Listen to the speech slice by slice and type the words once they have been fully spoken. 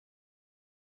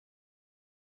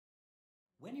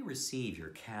When you receive your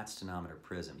GAT Tonometer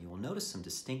Prism, you will notice some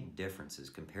distinct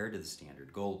differences compared to the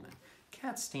standard Goldmann.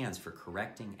 GAT stands for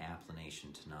Correcting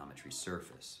Applanation Tonometry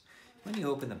Surface. When you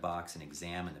open the box and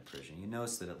examine the prism, you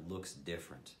notice that it looks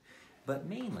different. But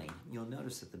mainly, you'll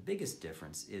notice that the biggest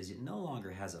difference is it no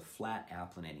longer has a flat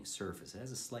applanating surface. It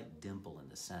has a slight dimple in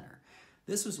the center.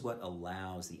 This is what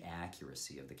allows the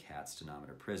accuracy of the GAT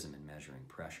Tonometer Prism in measuring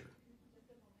pressure.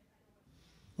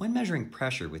 When measuring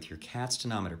pressure with your GAT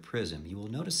Tonometer Prism, you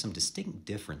will notice some distinct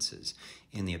differences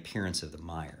in the appearance of the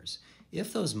mires.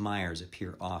 If those mires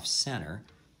appear off-center,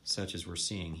 such as we're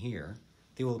seeing here,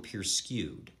 they will appear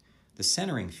skewed. The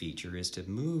centering feature is to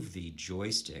move the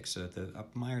joystick so that the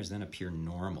mires then appear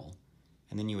normal,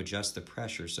 and then you adjust the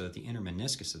pressure so that the inner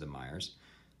meniscus of the mires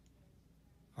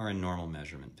are in normal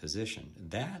measurement position.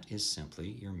 That is simply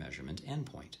your measurement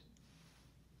endpoint.